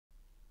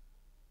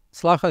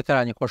سڵاو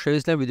خەڵکەرانی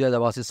خۆشەویست لە ڤیدیۆدا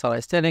باسی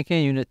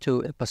سەڵایستێنێکین Unit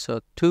 2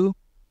 Episode 2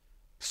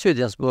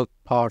 Students Book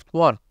Part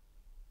 1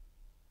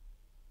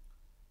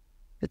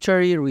 The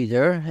Cherry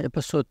Reader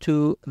Episode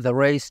 2 The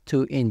Race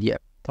to India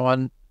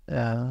طبعا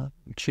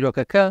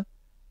چیرۆکەکە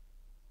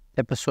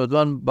Episode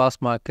 1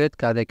 باسمان کرد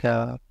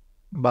کاتێکە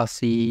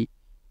باسی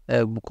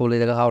کۆڵی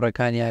لەگەڵ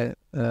هاوڕێکانیە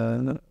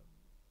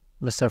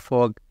مستەر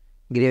فۆگ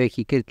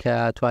گرێوێکی کرد کە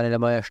توانێت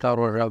لەمە 80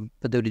 ڕۆژە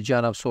بە دەوری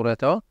گیانە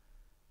بسوڕێتەوە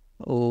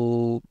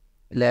و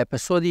لە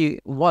ئەپیسۆدی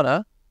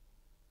 1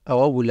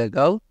 ئەوە بوو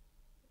لەگەڵ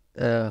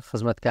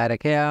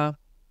خزمەتکارەکەیە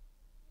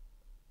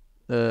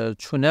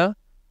چوونە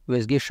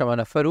وێزگی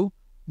شەمەنەفەر و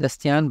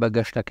دەستیان بە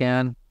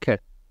گەشتەکەیان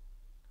کرد.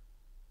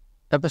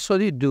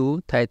 ئەپیسۆدی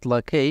 2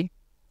 تایتڵەکەی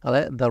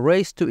ئەڵێ The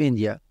Race to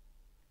India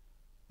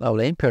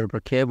ئەوڵێن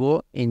پێشبڕکێ بۆ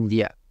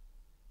ئیندیا.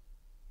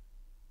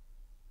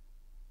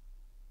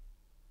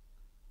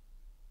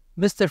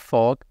 Mr.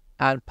 Fogg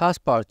and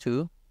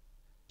Passepartout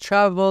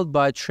traveled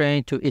by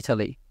train to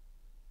Italy.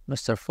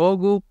 Mr. Fogg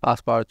و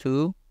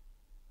Passepartout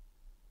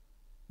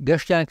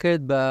گەشتیان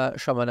کرد بە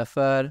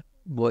شەمەنەفەر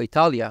بۆ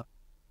ئیتالیا.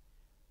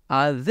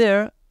 And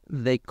there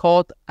they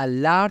caught a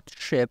large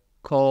ship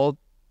called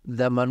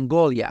the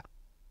Mongolia.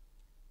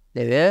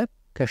 لەوێ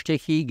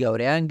کەشتێکی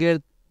گەورەیان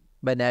گرت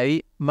بە ناوی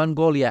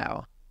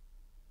مەنگۆلیاوە.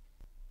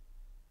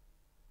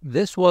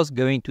 This was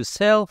going to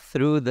sail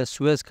through the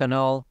Suez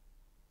Canal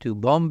to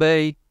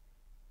Bombay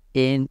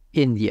in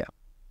India.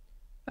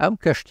 ئەم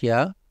کەشتیە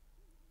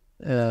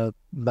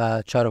بە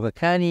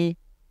چارۆکەکانی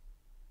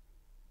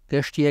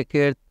گەشتیە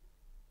کرد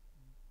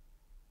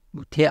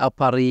تێ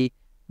ئەپەڕی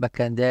بە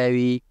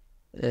کەنداوی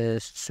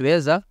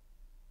سوێزە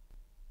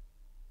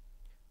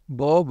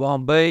بۆ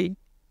بۆمبەی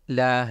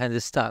لە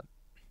هەندستان.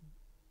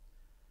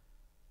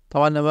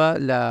 تەوانەوە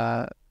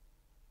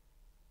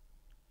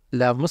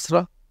لە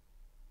مسرە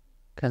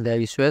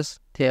کەنداوی سوێز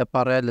تێ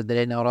ئەپەڕێت لە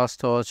دەریای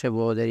ناوڕاستەوە چێ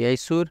بۆ دەریای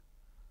سوور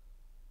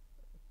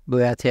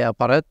بۆیە تێ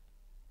ئەپەڕێت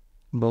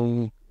بۆ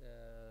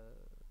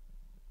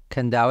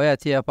کەنداوەیە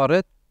تێ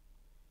ئەپەڕێت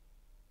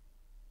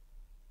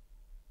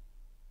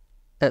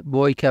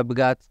بۆی کە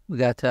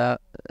بگاتە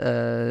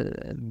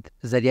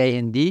زەریای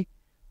هندی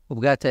و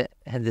بگاتە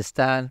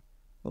هندستان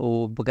و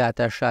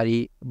بگاتە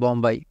شاری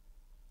بۆمبەی.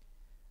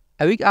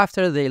 A week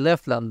after they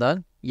left London,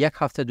 یەک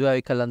هەفتە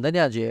دوایی کە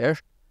لەندەنیان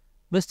جێهێشت,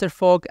 Mr.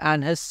 Fogg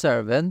and his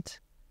servant,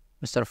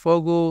 Mr.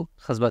 Fogg و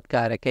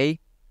خزمەتکارەکەی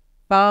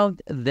found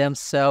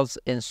themselves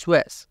in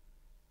Suez.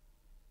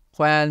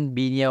 خۆیان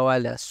بینیەوە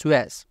لە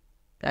سوێز.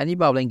 یعنی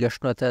با بڵێن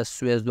گەشتنەوەتە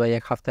سوێز دوای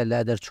یەک هەفتە لە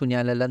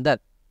دەرچوونیان لە لەندەن.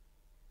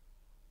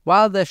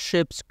 While the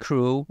ship's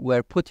crew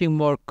were putting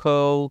more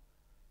coal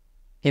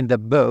in the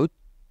boat,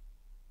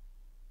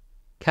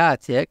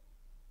 کاتێک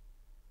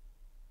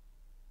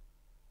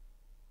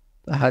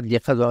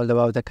لە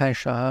باوتەکان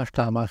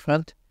شتامان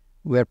خوێند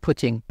were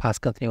putting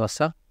پاسکەوتنی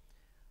وەسە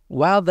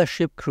while the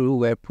ship crew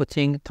were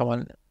putting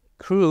طبعا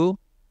crew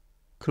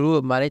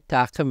معنی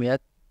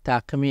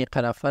تاقمی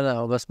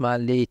قەنەفەنەوە بەسمان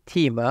لێی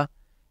تیمە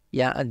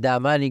یا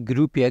ئەندامانی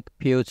گروپێک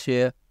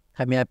پێوچێ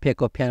هەمیان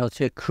پێکەوە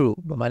پیانەوچێ crew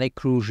بە معنی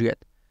کروژێت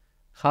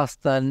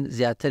خاستن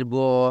زیاتر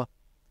بۆ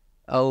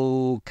ئەو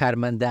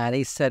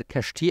کارمەندانەی سەر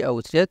کەشتی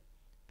ئەوترێت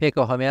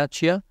پێکەوە هەمیان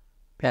چییە؟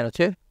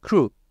 پیانەوچێ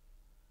crew.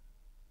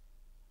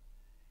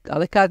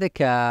 ئەڵێ کاتێک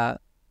کە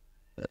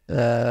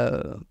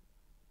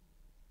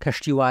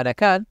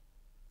کەشتیوانەکان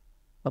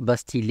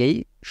مەبەستی لێی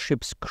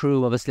شیپس crew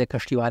مەبەست لێ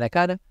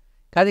کەشتیوانەکانە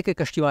کاتێک کە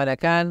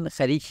کەشتیوانەکان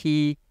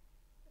خەریکی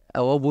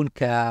ئەوە بوون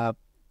کە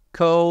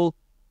کۆڵ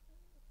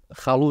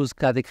خەڵوز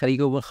کاتێک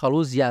خەریکە بوون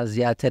خەڵوز یان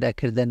زیاتر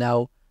ئەکردە ناو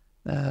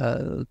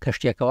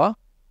کەشتێکەوە.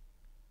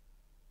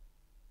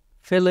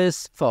 Phileas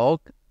Fogg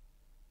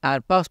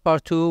and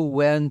Passepartout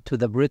went to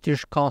the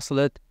British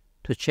consulate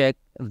to check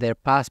their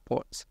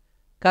passports.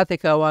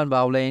 کاتێک ئەوان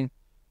باوڵێن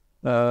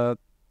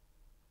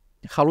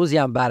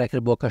خەڵوزیان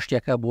بارەکرد بۆ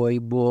کەشتێکە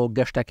بۆ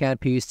گەشتەکان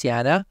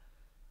پێویستیانە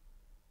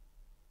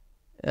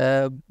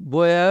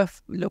بۆیە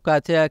لەو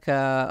کاتەیە کە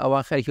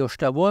ئەوان خەریکی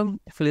شتە بوون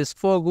فلیس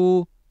فۆگ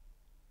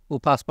و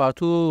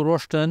پاسپارتوو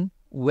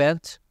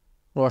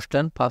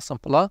ڕۆشتن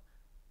پاسمپڵە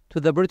to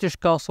the British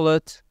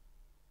consulate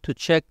to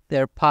check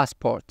their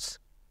passports.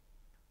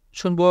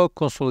 چون بۆ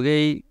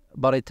کۆنسوڵگەی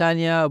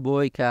بەریتانیا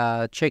بۆی کە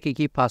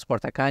چێکێکی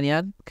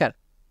پاسپۆرتەکانیان بکەن.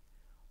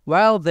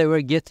 While they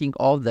were getting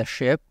off the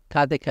ship,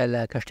 کاتێکە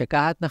لە کەشتەکە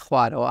هاتنە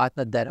خوارەوە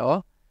هاتنە دەرەوە,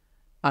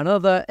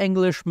 another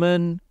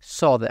Englishman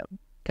saw them.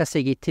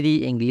 کەسێکی تری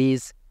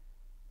ئینگلیز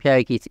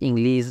پیاوێکی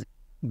ئینگلیز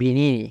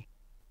بینینی.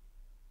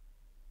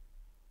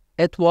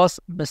 It was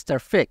Mr.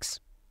 Fix.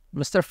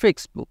 Mr. Fix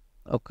بوو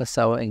ئەو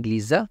کەساوە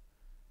ئینگلیزە.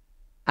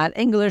 An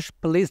English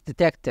police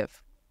detective.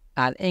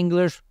 An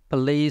English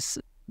police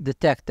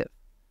detective.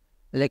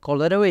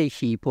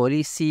 لێکۆڵەرەوەیەکی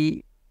پۆلیسی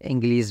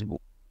ئینگلیز بوو.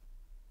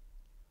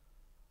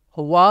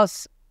 Who was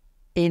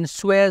in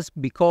Suez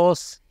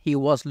because he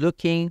was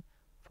looking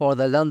for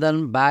the London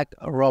bank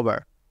robber.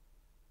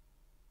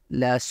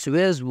 لە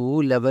سوێز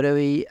بوو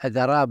لەبەرەوەی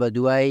ئەگەڕا بە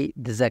دوای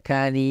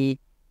دزەکانی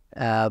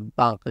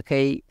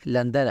بانقەکەی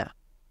لەندەنە.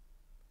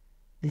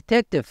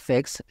 Detective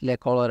Fix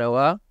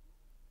لێکۆڵەرەوە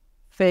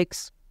Fix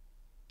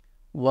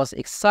was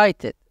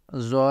excited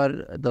زۆر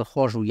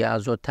دڵخۆش و یا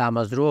زۆر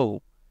تامەزرۆ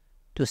بوو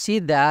to see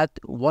that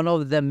one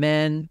of the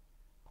men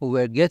who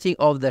were getting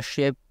off the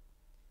ship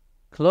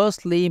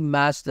closely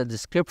matched the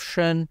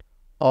description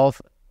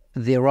of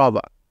the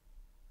robber.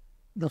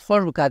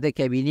 دڵخۆش بوو کاتێک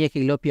کە بینی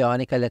یەکێک لەو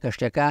پیاوانەی کە لە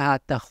کەشتەکە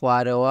هاتە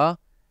خوارەوە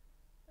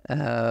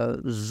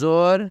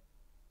زۆر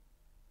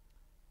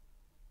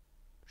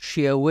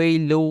شێوەی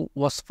لەو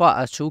وەسفا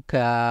ئەچوو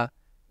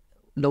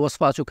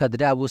کە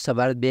درابوو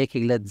سەبارەت بە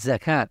یەکێک لە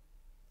دزەکان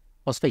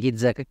وەسفێکی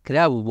دزەکە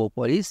کرابوو بۆ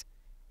پۆلیس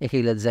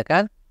یەکێک لە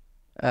دزەکان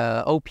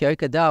ئەو پیاوی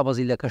کە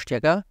دابەزی لە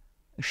کەشتەکە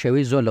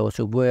شێوەی زۆر لەوە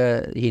چوو بۆیە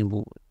هین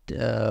بوو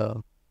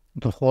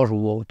دڵخۆش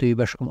بوو و توی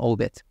بەشکم ئەو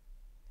بێت.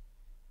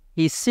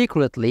 He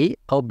secretly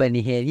ئەو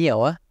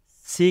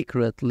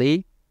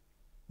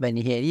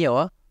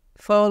بەنیهێنیەوە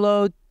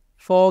followed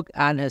Fogg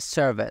and his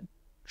servant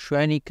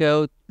شوێنی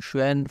کەوت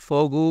شوێن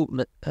فۆگ و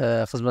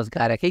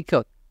خزمەتگارەکەی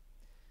کەوت.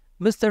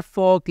 Mr.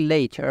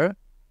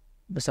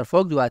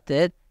 Fogg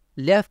دواتر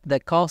left the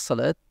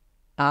consulate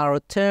and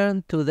returned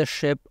to the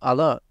ship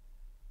alone.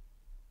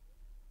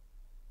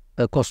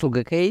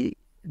 کۆسڵگەکەی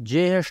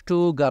جێهێشت و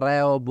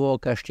گەڕایەوە بۆ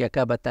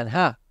کەشتیەکە بە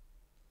تەنها.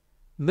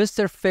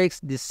 Mr. Fix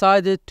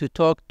decided to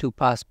talk to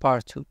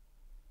Passepartout.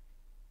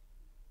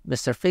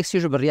 Mr.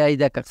 Fixیش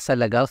بڕیاریدا کە قسە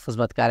لەگەڵ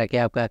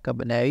خزمەتکارەکەی بکات کە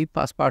بەناوی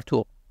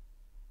پاسپارتۆ.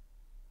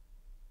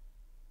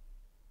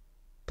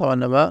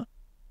 تەوانەمە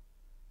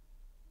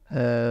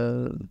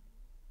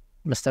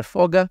Mr.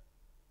 Foggە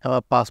ئەمە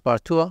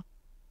پاسپارتووە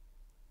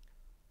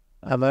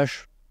ئەمەش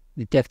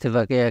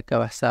دیتێکتیڤەکەیە کە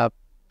بە حساب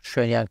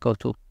شوێنیان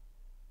کەوتوو.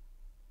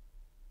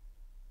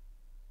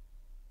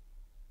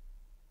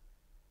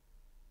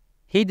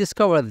 He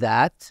discovered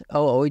that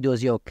ئەوەی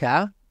دۆزیەوە کە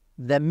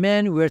the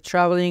men were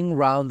traveling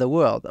round the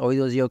world ئەوەی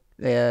دۆزیەوە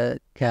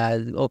کە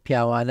ئەو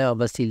پیاوانە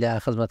بەستی لە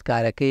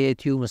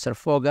خزمەتکارەکەیەتی و Mr.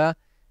 Foggە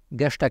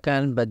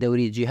گەشتەکان بە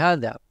دەوری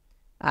جیهاندا.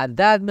 And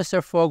that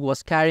Mr. Fogg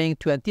was carrying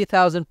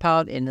 20,000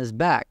 pounds in his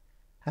bag.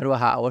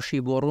 هەروەها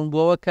ئەوەشی بۆ ڕوون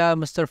بووەوە کە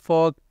Mr.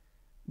 Fogg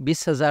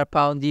 20,000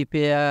 پاوندی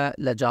پێە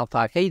لە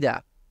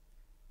جانتاکەیدا.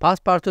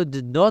 Passepartout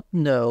did not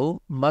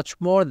know much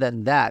more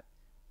than that.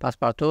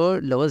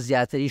 Passepartout لەوە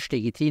زیاتری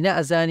شتێکی تری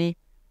نەئەزانی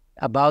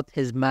about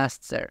his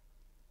master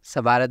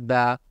سەبارەت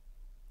بە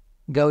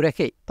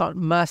گەورەکەی.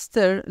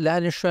 ماستر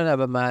لەهەنی شوێنە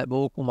بە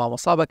وەکو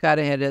مامۆسا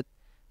بەکارهێنێت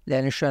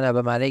لەهەنی شوێنە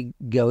بەمانەی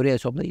گەورەیە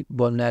تۆ بڵێ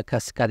بۆ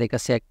کاتێک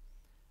کەسێک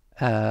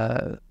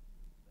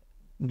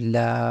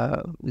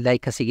لای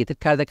کەسێکی تر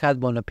کار دەکات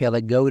بۆ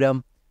نەپێڵە گەورەم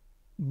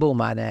بۆ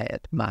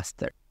مانایەت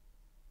ماستر.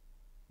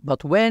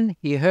 But when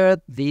he heard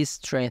these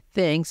strange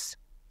things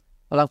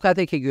بەڵام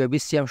کاتێکی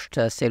گوێبیستی ئەم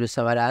شتە سیر و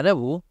سەمەرانە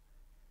بوو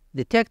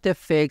Detective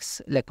Fix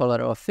لە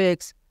کۆڵەرەوە Fix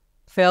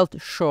felt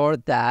sure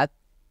that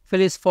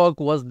Phileas Fogg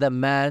was the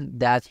man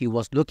that he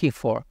was looking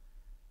for.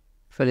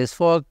 Phileas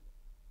Fogg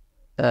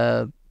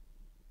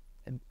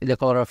لە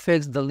کۆڵەرەوە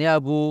Fix دڵنیا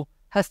بوو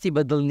هەستی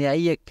بە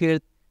دڵنیاییە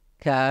کرد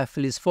کە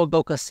Phileas Fogg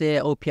ئەو کەسەیە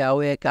ئەو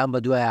پیاوەیە کە ئەم بە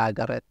دوای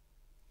ئاگەڕێت.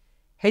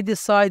 He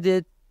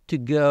decided to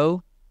go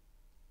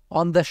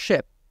on the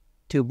ship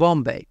to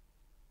Bombay.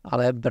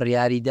 ئەڵێ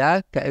بڕیاریدا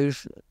کە ئەوش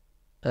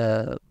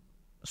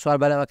سوار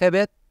بەلەمەکە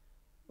بێت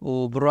و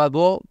بڕات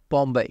بۆ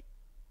Bombay,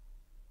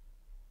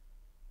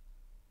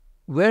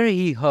 where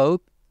he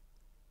hoped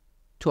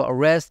to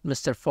arrest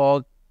Mr.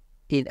 Fogg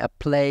in a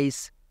place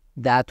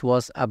that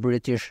was a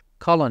British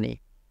colony.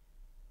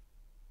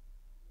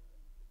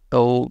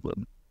 ئەو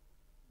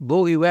بۆ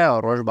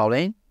هیوایە ڕۆژ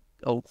باڵێن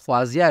ئەو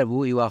خوازیار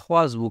بوو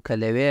هیواخواز بوو کە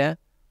لەوێ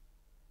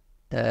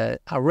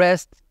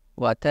arrest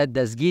واتە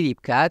دەستگیری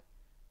بکات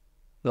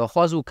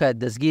هیواخواز بوو کە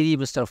دەستگیری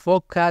Mr.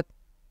 Fogg بکات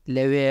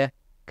لەوێ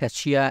کە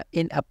چیە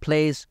in a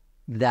place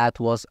that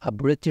was a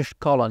British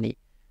colony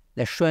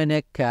لە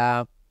شوێنێک کە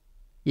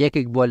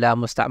یەکێک بۆ لە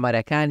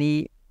مستعمەرەکانی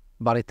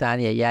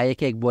بەریتانیا یا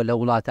یەکێک بۆ لە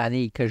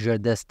وڵاتانی کە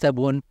ژێردەستە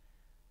بوون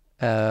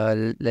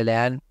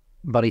لەلایەن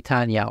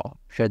بەریتانیاوە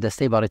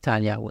ژێردەستەی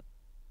بەریتانیا بوون.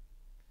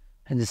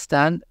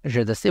 هندستان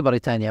ژێردەستەی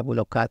بەریتانیا بوو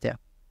لەو کاتێ.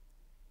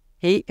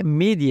 He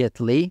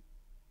immediately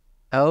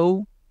ئەو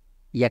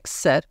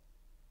یەکسەر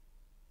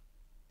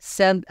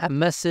sent a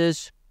message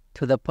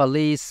to the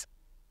police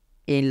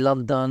in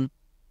London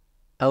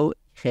ئەو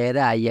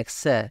خێرا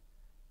یەکسەر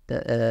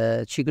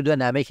چی کردووە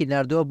نامەیەکی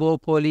ناردووە بۆ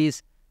پۆلیس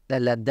لە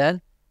لەندەن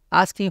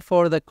asking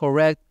for the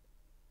correct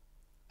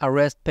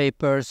arrest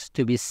papers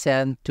to be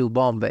sent to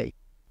Bombay.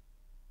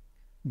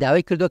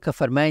 داوای کردووە کە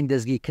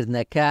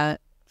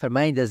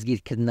فەرمانی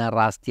دەستگیرکردنە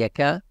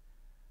ڕاستیەکە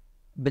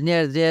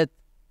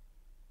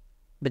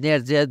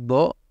بنێردرێت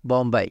بۆ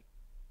بۆمبەی.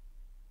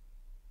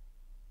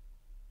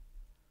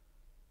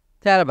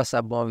 تارە بەسە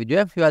بۆ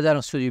ڤیدیۆ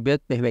هیوادارم سوودی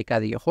بێت بە هیوای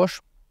کاتێکی خۆش.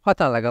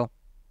 خواتان لەگەڵ.